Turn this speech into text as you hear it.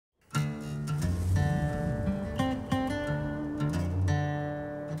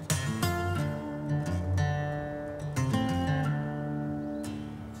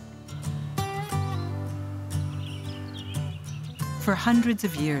For hundreds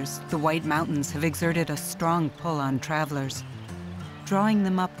of years, the White Mountains have exerted a strong pull on travelers, drawing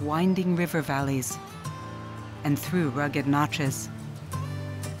them up winding river valleys and through rugged notches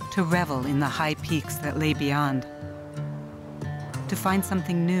to revel in the high peaks that lay beyond, to find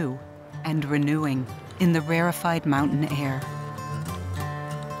something new and renewing in the rarefied mountain air.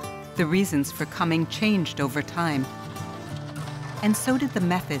 The reasons for coming changed over time, and so did the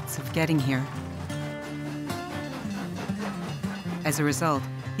methods of getting here. As a result,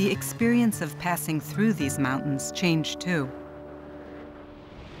 the experience of passing through these mountains changed too.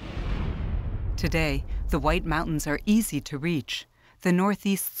 Today, the White Mountains are easy to reach, the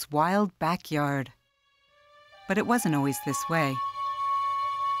Northeast's wild backyard. But it wasn't always this way.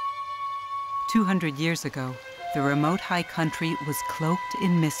 200 years ago, the remote high country was cloaked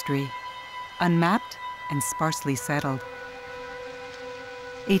in mystery, unmapped and sparsely settled.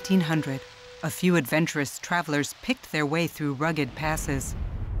 1800, a few adventurous travelers picked their way through rugged passes,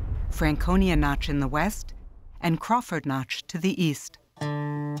 Franconia Notch in the west and Crawford Notch to the east.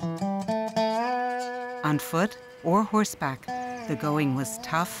 On foot or horseback, the going was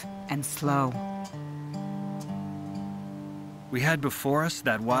tough and slow. We had before us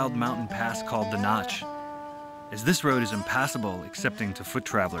that wild mountain pass called the Notch. As this road is impassable excepting to foot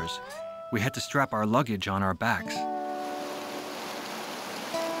travelers, we had to strap our luggage on our backs.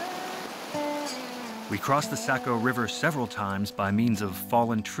 We crossed the Saco River several times by means of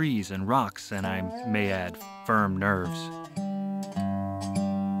fallen trees and rocks, and I may add, firm nerves.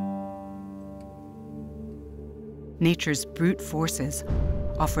 Nature's brute forces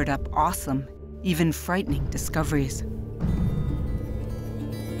offered up awesome, even frightening discoveries.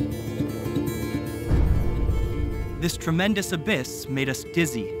 This tremendous abyss made us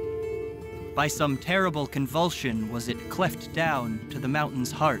dizzy. By some terrible convulsion was it cleft down to the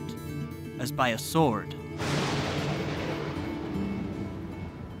mountain's heart, as by a sword.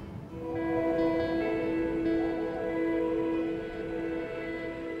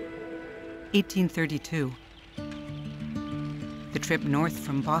 (1832). The trip north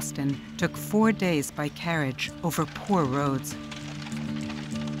from Boston took 4 days by carriage over poor roads.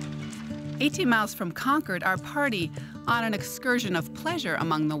 18 miles from Concord, our party, on an excursion of pleasure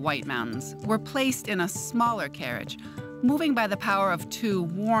among the White Mountains, were placed in a smaller carriage, moving by the power of 2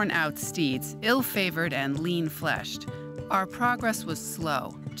 worn-out steeds, ill-favored and lean-fleshed. Our progress was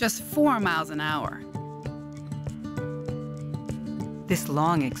slow, just 4 miles an hour. This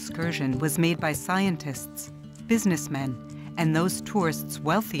long excursion was made by scientists, businessmen, and those tourists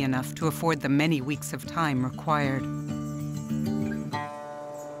wealthy enough to afford the many weeks of time required.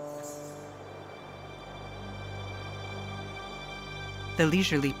 The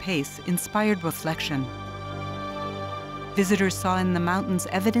leisurely pace inspired reflection. Visitors saw in the mountains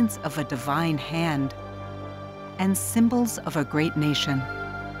evidence of a divine hand and symbols of a great nation.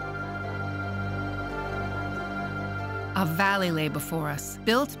 A valley lay before us,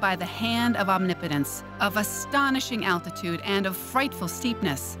 built by the hand of omnipotence, of astonishing altitude and of frightful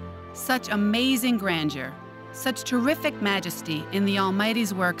steepness. Such amazing grandeur, such terrific majesty in the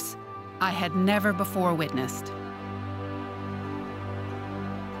Almighty's works, I had never before witnessed.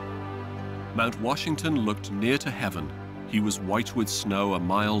 Mount Washington looked near to heaven. He was white with snow a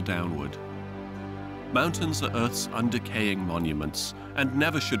mile downward. Mountains are Earth's undecaying monuments, and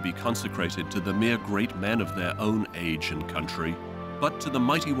never should be consecrated to the mere great men of their own age and country, but to the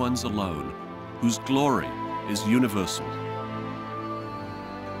mighty ones alone, whose glory is universal.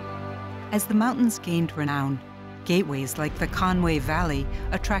 As the mountains gained renown, gateways like the Conway Valley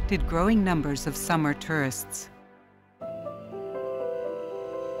attracted growing numbers of summer tourists.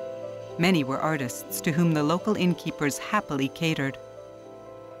 Many were artists to whom the local innkeepers happily catered.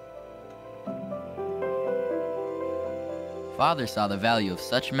 Father saw the value of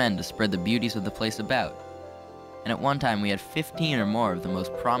such men to spread the beauties of the place about, and at one time we had 15 or more of the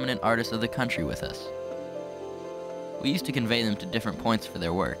most prominent artists of the country with us. We used to convey them to different points for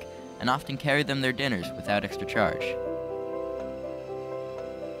their work, and often carried them their dinners without extra charge.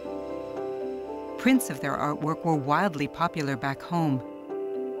 Prints of their artwork were wildly popular back home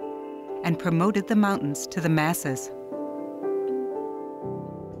and promoted the mountains to the masses.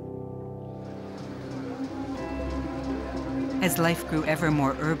 As life grew ever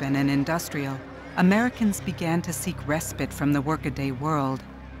more urban and industrial, Americans began to seek respite from the workaday world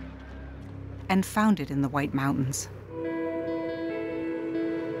and found it in the White Mountains.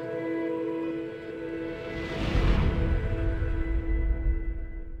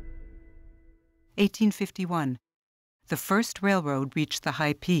 (1851), the first railroad reached the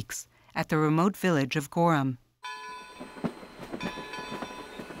high peaks at the remote village of Gorham.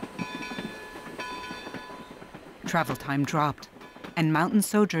 Travel time dropped. and mountain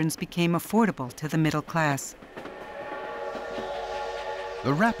sojourns became affordable to the middle class.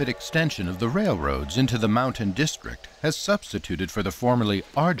 The rapid extension of the railroads into the mountain district has substituted for the formerly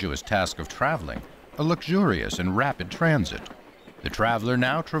arduous task of traveling a luxurious and rapid transit. The traveler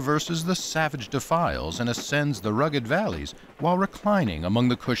now traverses the savage defiles and ascends the rugged valleys while reclining among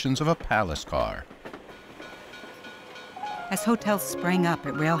the cushions of a palace car. As hotels sprang up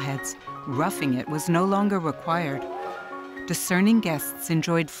at railheads, roughing it was no longer required. Discerning guests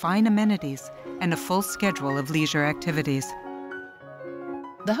enjoyed fine amenities and a full schedule of leisure activities.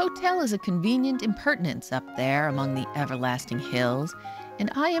 The hotel is a convenient impertinence up there among the everlasting hills, and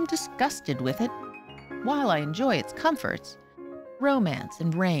I am disgusted with it. While I enjoy its comforts, romance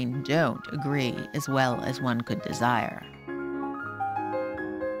and rain don't agree as well as one could desire.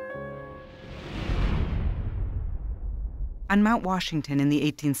 On Mount Washington in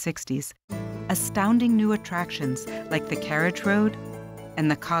the 1860s, astounding new attractions like the carriage road and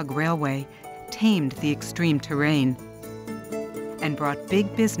the cog railway tamed the extreme terrain and brought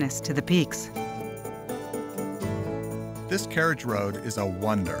big business to the peaks. This carriage road is a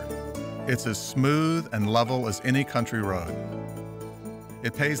wonder. It's as smooth and level as any country road.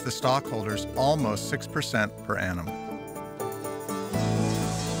 It pays the stockholders almost 6% per annum.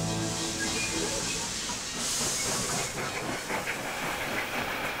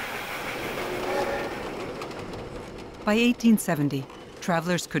 By 1870,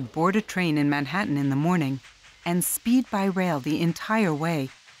 travelers could board a train in Manhattan in the morning and speed by rail the entire way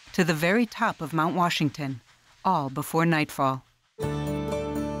to the very top of Mount Washington, all before nightfall.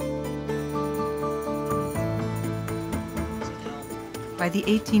 By the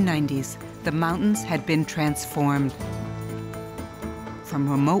 1890s, the mountains had been transformed from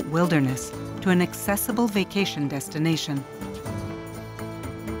remote wilderness to an accessible vacation destination.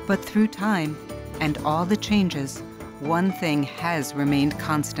 But through time and all the changes, one thing has remained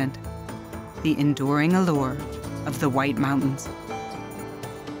constant: the enduring allure of the White Mountains.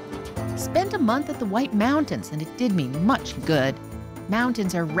 Spent a month at the White Mountains, and it did me much good.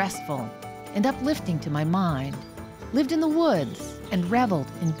 Mountains are restful and uplifting to my mind. Lived in the woods and reveled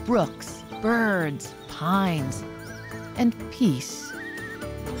in brooks, birds, pines, and peace.